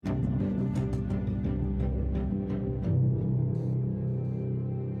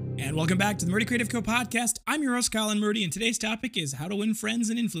And welcome back to the Murdy Creative Co. podcast. I'm your host, Colin Murdy, and today's topic is how to win friends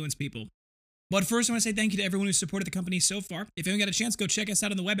and influence people. But first, I want to say thank you to everyone who's supported the company so far. If you haven't got a chance, go check us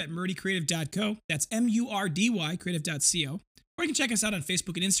out on the web at murdycreative.co. That's M-U-R-D-Y creative.co. Or you can check us out on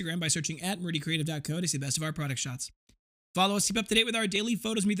Facebook and Instagram by searching at murdycreative.co to see the best of our product shots. Follow us, keep up to date with our daily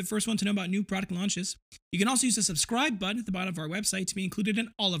photos, and be the first one to know about new product launches. You can also use the subscribe button at the bottom of our website to be included in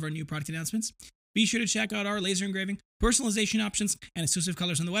all of our new product announcements. Be sure to check out our laser engraving, personalization options, and exclusive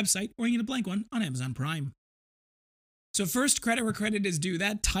colors on the website, or you get a blank one on Amazon Prime. So first, credit where credit is due.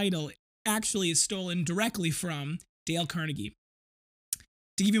 That title actually is stolen directly from Dale Carnegie.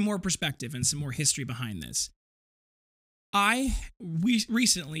 To give you more perspective and some more history behind this, we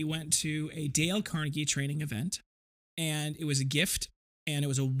recently went to a Dale Carnegie training event, and it was a gift, and it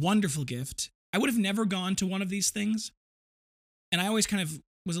was a wonderful gift. I would have never gone to one of these things, and I always kind of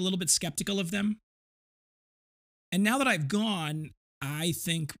was a little bit skeptical of them. And now that I've gone, I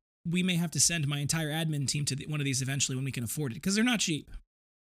think we may have to send my entire admin team to one of these eventually when we can afford it, because they're not cheap.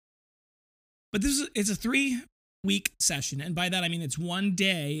 But it's a 3-week session, and by that I mean it's one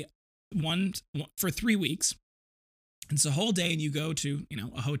day, for 3 weeks. And it's a whole day, and you go to,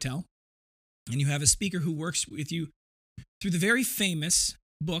 a hotel, and you have a speaker who works with you through the very famous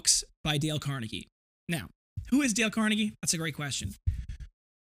books by Dale Carnegie. Now, who is Dale Carnegie? That's a great question.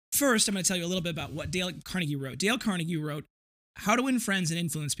 First, I'm going to tell you a little bit about what Dale Carnegie wrote. Dale Carnegie wrote How to Win Friends and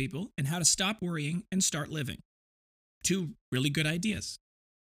Influence People and How to Stop Worrying and Start Living. 2 really good ideas.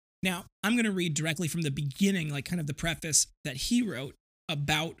 Now, I'm going to read directly from the beginning, like kind of the preface that he wrote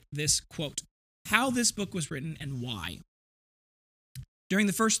about this quote, how this book was written and why. During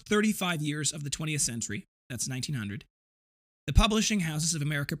the first 35 years of the 20th century, that's 1900, the publishing houses of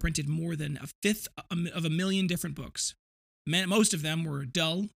America printed more than a fifth of a million different books. Most of them were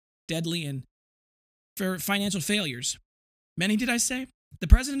dull, deadly, and for financial failures. Many, did I say? The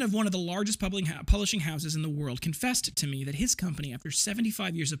president of one of the largest publishing houses in the world confessed to me that his company, after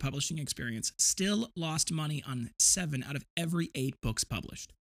 75 years of publishing experience, still lost money on 7 out of every 8 books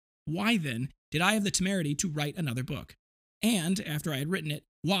published. Why, then, did I have the temerity to write another book? And, after I had written it,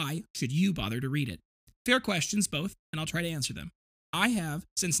 why should you bother to read it? Fair questions, both, and I'll try to answer them. I have,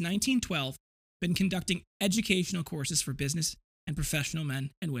 since 1912, been conducting educational courses for business and professional men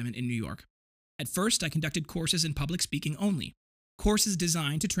and women in New York. At first, I conducted courses in public speaking only. Courses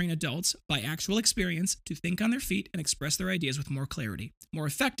designed to train adults by actual experience to think on their feet and express their ideas with more clarity, more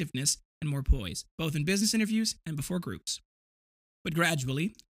effectiveness, and more poise, both in business interviews and before groups. But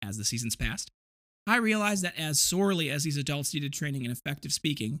gradually, as the seasons passed, I realized that as sorely as these adults needed training in effective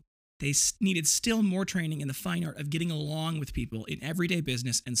speaking, they needed still more training in the fine art of getting along with people in everyday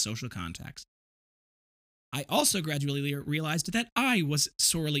business and social context. I also gradually realized that I was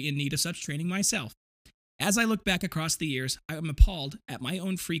sorely in need of such training myself. As I look back across the years, I am appalled at my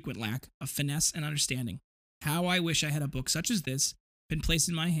own frequent lack of finesse and understanding. How I wish I had a book such as this been placed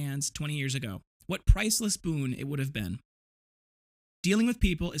in my hands 20 years ago. What priceless boon it would have been. Dealing with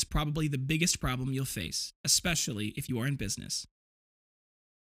people is probably the biggest problem you'll face, especially if you are in business.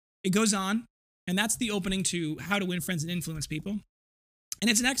 It goes on, and that's the opening to How to Win Friends and Influence People. And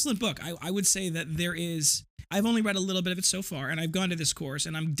it's an excellent book. I would say that I've only read a little bit of it so far, and I've gone to this course,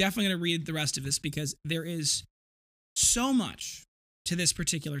 and I'm definitely going to read the rest of this because there is so much to this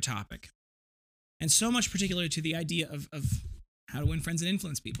particular topic, and so much particular to the idea of how to win friends and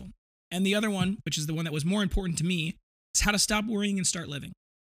influence people. And the other one, which is the one that was more important to me, is how to stop worrying and start living.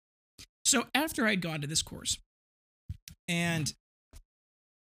 So after I'd gone to this course, and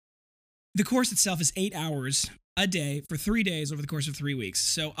the course itself is 8 hours a day for 3 days over the course of 3 weeks.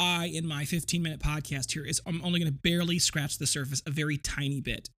 So in my 15-minute podcast here, I'm only going to barely scratch the surface a very tiny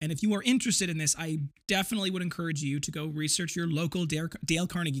bit. And if you are interested in this, I definitely would encourage you to go research your local Dale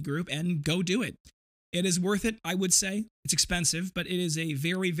Carnegie group and go do it. It is worth it, I would say. It's expensive, but it is a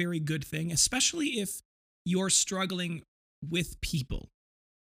very, very good thing, especially if you're struggling with people.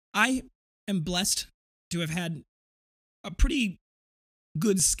 I am blessed to have had a pretty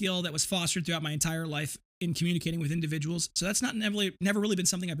good skill that was fostered throughout my entire life in communicating with individuals. So that's never really been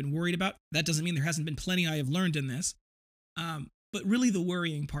something I've been worried about. That doesn't mean there hasn't been plenty I have learned in this. But really the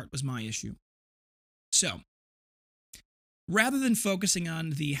worrying part was my issue. So rather than focusing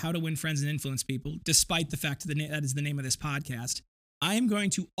on the how to win friends and influence people, despite the fact that is the name of this podcast, I am going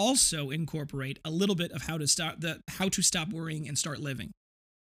to also incorporate a little bit of how to stop worrying and start living.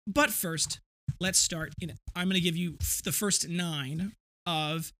 But first, let's start. I'm going to give you the first 9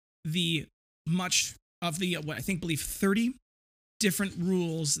 of what I believe 30 different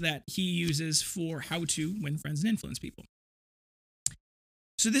rules that he uses for how to win friends and influence people.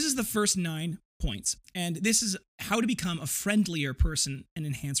 So this is the first 9 points. And this is how to become a friendlier person and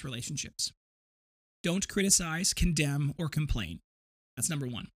enhance relationships. Don't criticize, condemn, or complain. That's number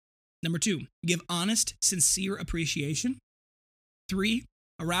 1. Number 2, give honest, sincere appreciation. 3,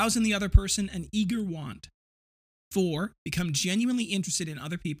 arouse in the other person an eager want. 4, become genuinely interested in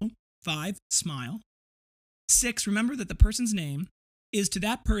other people. 5, smile. 6, remember that the person's name is to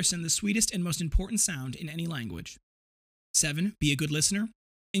that person the sweetest and most important sound in any language. 7, be a good listener.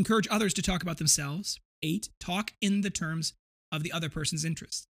 Encourage others to talk about themselves. 8, talk in the terms of the other person's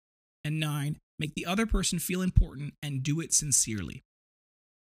interests. And 9, make the other person feel important and do it sincerely.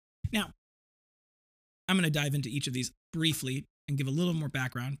 Now, I'm going to dive into each of these briefly and give a little more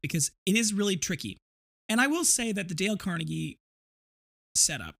background because it is really tricky. And I will say that the Dale Carnegie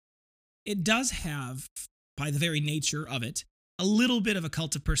setup, it does have, by the very nature of it, a little bit of a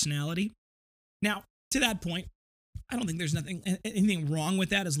cult of personality. Now, to that point, I don't think there's anything wrong with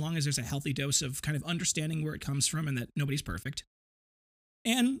that as long as there's a healthy dose of kind of understanding where it comes from and that nobody's perfect.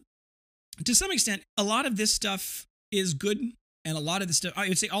 And to some extent, a lot of this stuff is good, and a lot of this stuff, I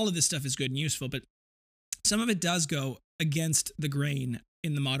would say all of this stuff is good and useful, but some of it does go against the grain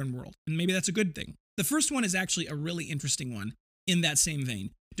in the modern world, and maybe that's a good thing. The first one is actually a really interesting one in that same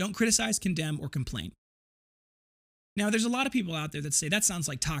vein. Don't criticize, condemn, or complain. Now, there's a lot of people out there that say that sounds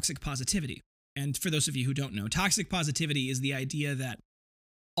like toxic positivity. And for those of you who don't know, toxic positivity is the idea that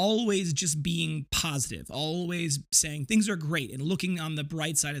always just being positive, always saying things are great and looking on the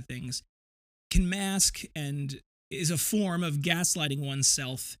bright side of things can mask and is a form of gaslighting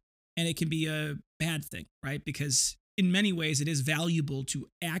oneself, and it can be a bad thing, right? Because in many ways, it is valuable to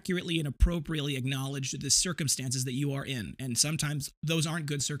accurately and appropriately acknowledge the circumstances that you are in, and sometimes those aren't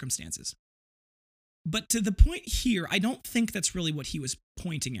good circumstances. But to the point here, I don't think that's really what he was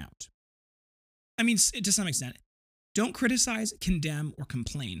pointing out. I mean, to some extent, don't criticize, condemn, or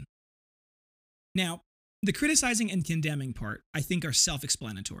complain. Now, the criticizing and condemning part, I think, are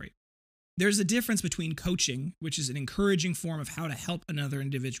self-explanatory. There's a difference between coaching, which is an encouraging form of how to help another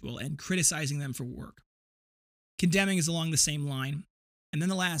individual, and criticizing them for work. Condemning is along the same line. And then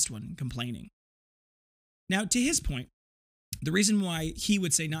the last one, complaining. Now, to his point, the reason why he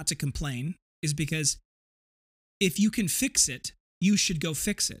would say not to complain is because if you can fix it, you should go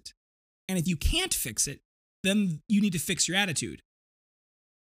fix it. And if you can't fix it, then you need to fix your attitude.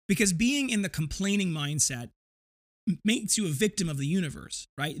 Because being in the complaining mindset makes you a victim of the universe,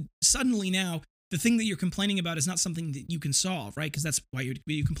 right? Suddenly now, the thing that you're complaining about is not something that you can solve, right? Because that's why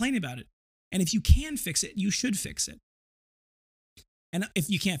you complain about it. And if you can fix it, you should fix it. And if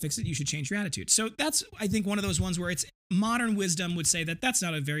you can't fix it, you should change your attitude. So that's, I think, one of those ones where it's modern wisdom would say that that's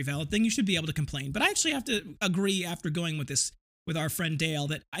not a very valid thing. You should be able to complain. But I actually have to agree after going with this with our friend Dale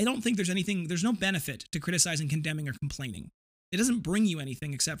that I don't think there's no benefit to criticizing, condemning, or complaining. It doesn't bring you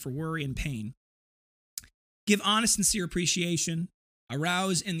anything except for worry and pain. Give honest, sincere appreciation.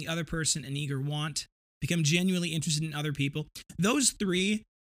 Arouse in the other person an eager want. Become genuinely interested in other people. Those three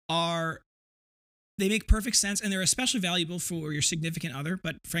they make perfect sense, and they're especially valuable for your significant other,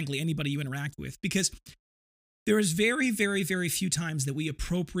 but frankly, anybody you interact with, because there is very, very, very few times that we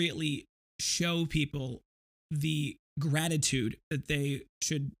appropriately show people the gratitude that they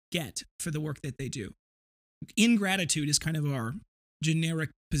should get for the work that they do. Ingratitude is kind of our generic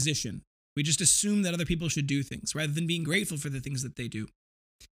position. We just assume that other people should do things rather than being grateful for the things that they do.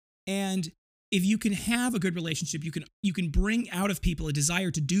 And if you can have a good relationship, you can bring out of people a desire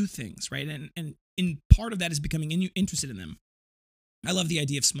to do things, right? And in part of that is becoming interested in them. I love the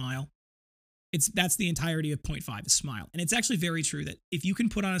idea of smile. That's the entirety of point 5 is smile. And it's actually very true that if you can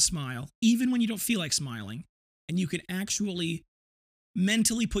put on a smile, even when you don't feel like smiling, and you can actually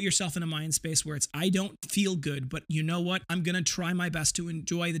mentally put yourself in a mind space where it's, I don't feel good, but you know what? I'm going to try my best to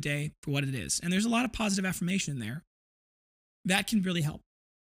enjoy the day for what it is. And there's a lot of positive affirmation there. That can really help.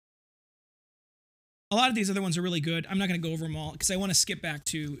 A lot of these other ones are really good. I'm not going to go over them all because I want to skip back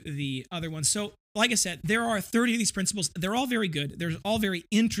to the other ones. So, like I said, there are 30 of these principles. They're all very good. They're all very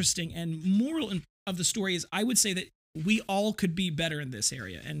interesting. And moral of the story is, I would say that we all could be better in this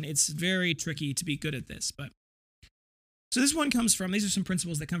area. And it's very tricky to be good at this. So this one comes from, these are some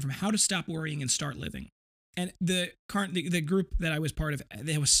principles that come from How to Stop Worrying and Start Living. And the group that I was part of,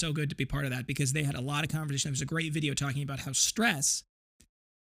 it was so good to be part of that because they had a lot of conversation. There was a great video talking about how stress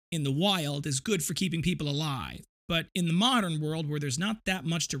in the wild is good for keeping people alive. But in the modern world where there's not that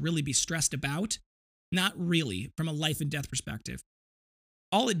much to really be stressed about, not really from a life and death perspective,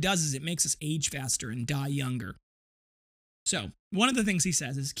 all it does is it makes us age faster and die younger. So one of the things he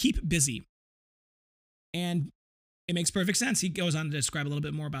says is keep busy. And it makes perfect sense. He goes on to describe a little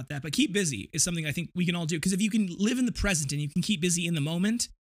bit more about that. But keep busy is something I think we can all do. Because if you can live in the present and you can keep busy in the moment,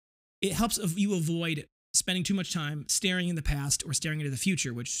 it helps you avoid spending too much time staring in the past or staring into the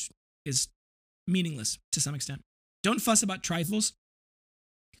future, which is meaningless to some extent. Don't fuss about trifles.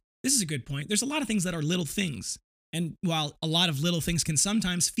 This is a good point. There's a lot of things that are little things. And while a lot of little things can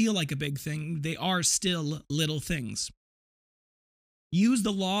sometimes feel like a big thing, they are still little things. Use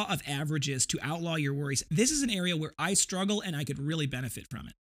the law of averages to outlaw your worries. This is an area where I struggle and I could really benefit from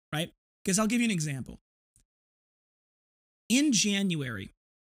it, right? Because I'll give you an example. In January,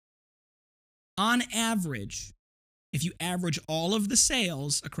 on average, if you average all of the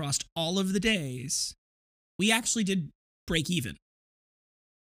sales across all of the days, we actually did break even.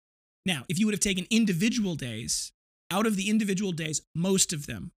 Now, if you would have taken individual days, out of the individual days, most of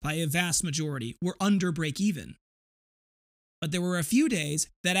them, by a vast majority, were under break even. But there were a few days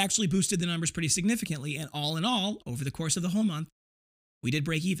that actually boosted the numbers pretty significantly, and all in all, over the course of the whole month, we did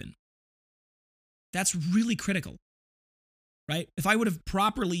break even. That's really critical, right? If I would have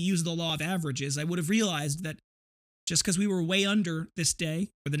properly used the law of averages, I would have realized that just because we were way under this day,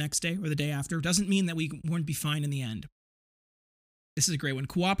 or the next day, or the day after, doesn't mean that we wouldn't be fine in the end. This is a great one.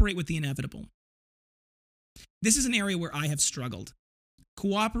 Cooperate with the inevitable. This is an area where I have struggled.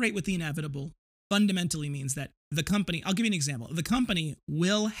 Cooperate with the inevitable fundamentally means that the company, I'll give you an example. The company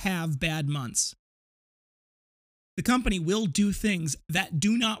will have bad months. The company will do things that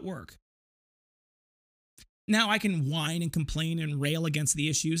do not work. Now, I can whine and complain and rail against the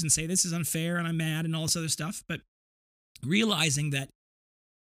issues and say this is unfair and I'm mad and all this other stuff, but realizing that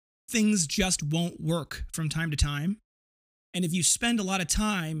things just won't work from time to time, and if you spend a lot of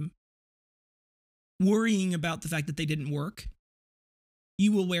time worrying about the fact that they didn't work,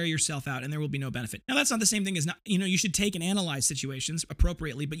 you will wear yourself out and there will be no benefit. Now, that's not the same thing as not, you should take and analyze situations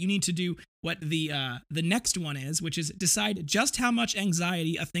appropriately, but you need to do what the next one is, which is decide just how much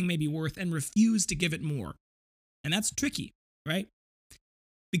anxiety a thing may be worth and refuse to give it more. And that's tricky, right?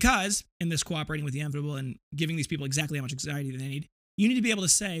 Because in this cooperating with the inevitable and giving these people exactly how much anxiety they need, you need to be able to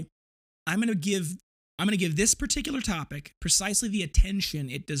say, I'm going to give this particular topic precisely the attention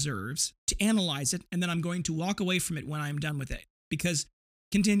it deserves to analyze it, and then I'm going to walk away from it when I'm done with it, because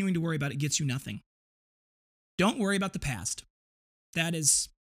continuing to worry about it gets you nothing. Don't worry about the past. That is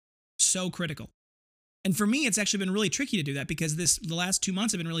so critical. And for me, it's actually been really tricky to do that because the last 2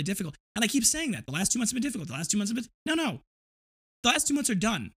 months have been really difficult. And I keep saying that. The last 2 months have been difficult. The last 2 months have been... No. The last 2 months are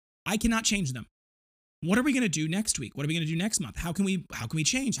done. I cannot change them. What are we going to do next week? What are we going to do next month? How can we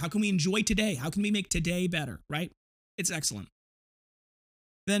change? How can we enjoy today? How can we make today better, right? It's excellent.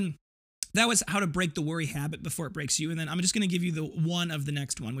 Then that was how to break the worry habit before it breaks you. And then I'm just going to give you the one of the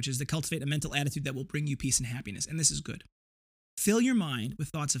next one, which is to cultivate a mental attitude that will bring you peace and happiness. And this is good. Fill your mind with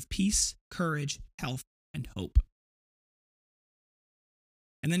thoughts of peace, courage, health, and hope.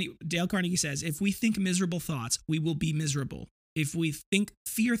 And then Dale Carnegie says, if we think miserable thoughts, we will be miserable. If we think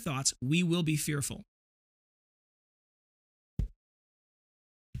fear thoughts, we will be fearful.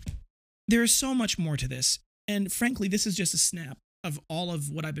 There is so much more to this. And frankly, this is just a snap of all of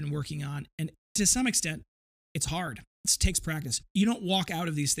what I've been working on. And to some extent, it's hard. It takes practice. You don't walk out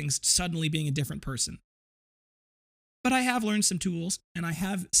of these things suddenly being a different person. But I have learned some tools, and I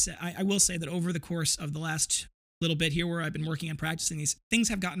will say that over the course of the last little bit here where I've been working and practicing these, things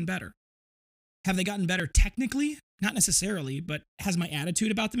have gotten better. Have they gotten better technically? Not necessarily, but has my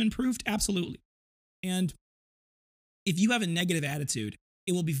attitude about them improved? Absolutely. And if you have a negative attitude,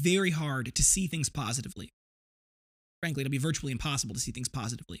 it will be very hard to see things positively. Frankly, it'll be virtually impossible to see things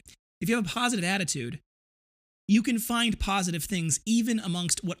positively. If you have a positive attitude, you can find positive things even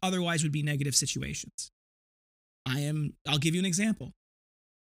amongst what otherwise would be negative situations. I'll give you an example.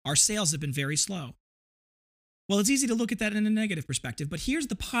 Our sales have been very slow. Well, it's easy to look at that in a negative perspective, but here's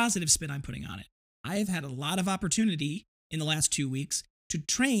the positive spin I'm putting on it. I have had a lot of opportunity in the last 2 weeks to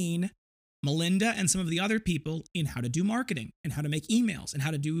train Melinda and some of the other people in how to do marketing and how to make emails and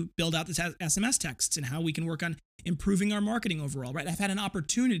how to build out the SMS texts and how we can work on improving our marketing overall, right? I've had an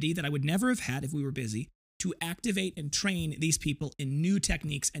opportunity that I would never have had if we were busy to activate and train these people in new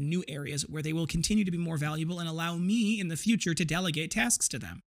techniques and new areas where they will continue to be more valuable and allow me in the future to delegate tasks to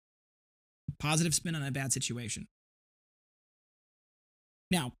them. Positive spin on a bad situation.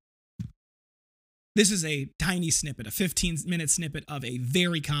 Now, this is a tiny snippet, a 15-minute snippet of a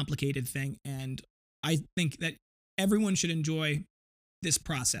very complicated thing, and I think that everyone should enjoy this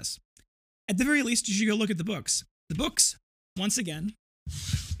process. At the very least, you should go look at the books. The books, once again,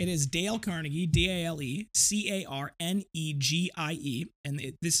 it is Dale Carnegie, DaleCarnegie,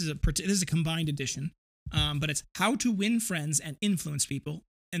 and this is a combined edition, but it's How to Win Friends and Influence People,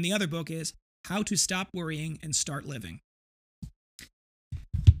 and the other book is How to Stop Worrying and Start Living.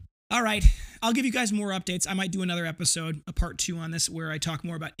 All right, I'll give you guys more updates. I might do another episode, a part 2 on this, where I talk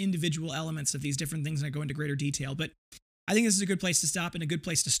more about individual elements of these different things and I go into greater detail. But I think this is a good place to stop and a good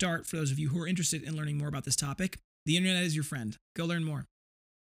place to start for those of you who are interested in learning more about this topic. The internet is your friend. Go learn more.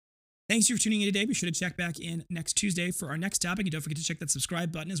 Thanks for tuning in today. Be sure to check back in next Tuesday for our next topic. And don't forget to check that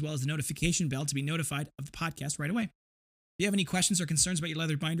subscribe button as well as the notification bell to be notified of the podcast right away. If you have any questions or concerns about your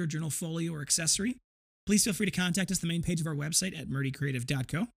leather binder, journal, folio, or accessory, please feel free to contact us at the main page of our website at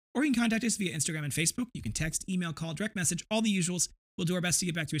murdycreative.co. Or you can contact us via Instagram and Facebook. You can text, email, call, direct message, all the usuals. We'll do our best to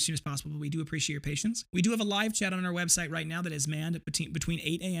get back to you as soon as possible, but we do appreciate your patience. We do have a live chat on our website right now that is manned between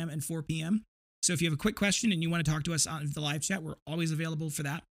 8 a.m. and 4 p.m. So if you have a quick question and you want to talk to us on the live chat, we're always available for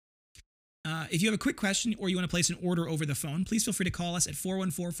that. If you have a quick question or you want to place an order over the phone, please feel free to call us at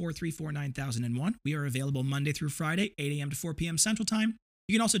 414-434-9001. We are available Monday through Friday, 8 a.m. to 4 p.m. Central Time.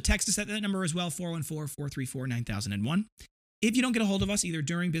 You can also text us at that number as well, 414-434-9001. If you don't get a hold of us either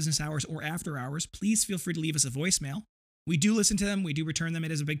during business hours or after hours, please feel free to leave us a voicemail. We do listen to them. We do return them. It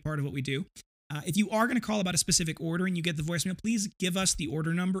is a big part of what we do. If you are going to call about a specific order and you get the voicemail, please give us the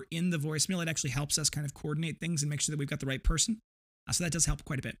order number in the voicemail. It actually helps us kind of coordinate things and make sure that we've got the right person. So that does help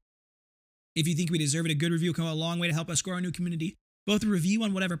quite a bit. If you think we deserve it, a good review can go a long way to help us grow our new community. Both a review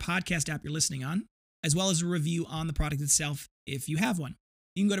on whatever podcast app you're listening on, as well as a review on the product itself if you have one.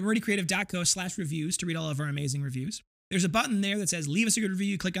 You can go to murdycreative.co/reviews to read all of our amazing reviews. There's a button there that says leave us a good review.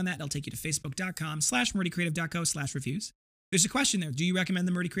 You click on that. It'll take you to facebook.com/murdycreative.co/reviews. There's a question there. Do you recommend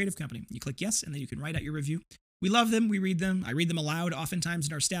the Murdy Creative Company? You click yes, and then you can write out your review. We love them. We read them. I read them aloud oftentimes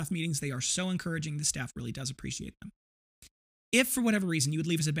in our staff meetings. They are so encouraging. The staff really does appreciate them. If for whatever reason you would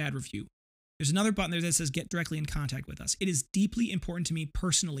leave us a bad review, there's another button there that says get directly in contact with us. It is deeply important to me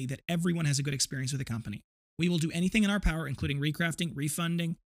personally that everyone has a good experience with the company. We will do anything in our power, including recrafting,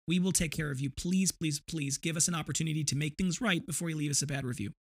 refunding. We will take care of you. Please, please, please give us an opportunity to make things right before you leave us a bad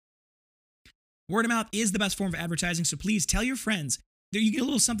review. Word of mouth is the best form of advertising, so please tell your friends. You get a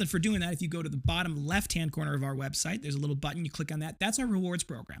little something for doing that if you go to the bottom left-hand corner of our website. There's a little button. You click on that. That's our rewards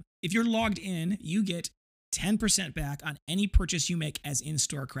program. If you're logged in, you get 10% back on any purchase you make as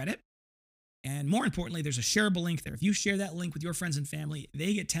in-store credit. And more importantly, there's a shareable link there. If you share that link with your friends and family,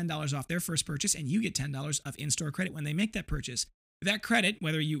 they get $10 off their first purchase, and you get $10 of in-store credit when they make that purchase. That credit,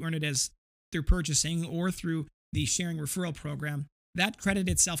 whether you earn it as through purchasing or through the sharing referral program, that credit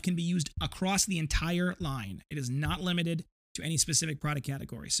itself can be used across the entire line. It is not limited to any specific product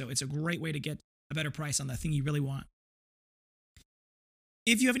category. So it's a great way to get a better price on the thing you really want.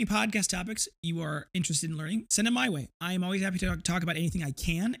 If you have any podcast topics you are interested in learning, send them my way. I am always happy to talk about anything I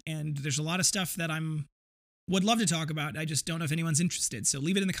can, and there's a lot of stuff that would love to talk about. I just don't know if anyone's interested. So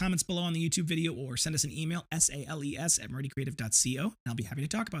leave it in the comments below on the YouTube video or send us an email, sales@murdycreative.co, and I'll be happy to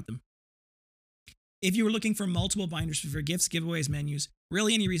talk about them. If you were looking for multiple binders for gifts, giveaways, menus,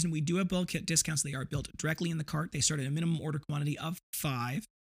 really any reason, we do have bulk kit discounts. They are built directly in the cart. They start at a minimum order quantity of 5.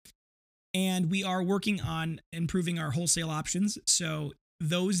 And we are working on improving our wholesale options. So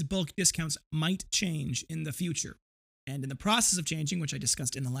those bulk discounts might change in the future. And in the process of changing, which I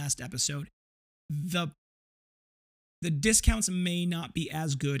discussed in the last episode, the discounts may not be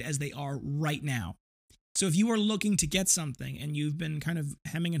as good as they are right now. So if you are looking to get something and you've been kind of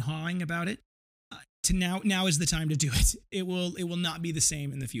hemming and hawing about it, now is the time to do it. It will not be the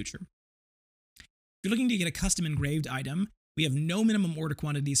same in the future. If you're looking to get a custom engraved item, we have no minimum order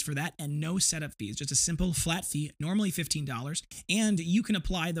quantities for that and no setup fees, just a simple flat fee, normally $15, and you can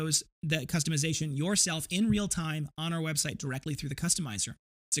apply that customization yourself in real time on our website directly through the customizer.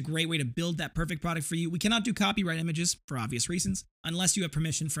 It's a great way to build that perfect product for you. We cannot do copyright images for obvious reasons unless you have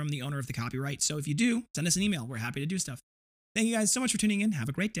permission from the owner of the copyright. So if you do, send us an email. We're happy to do stuff. Thank you guys so much for tuning in. Have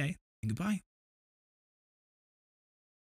a great day and goodbye.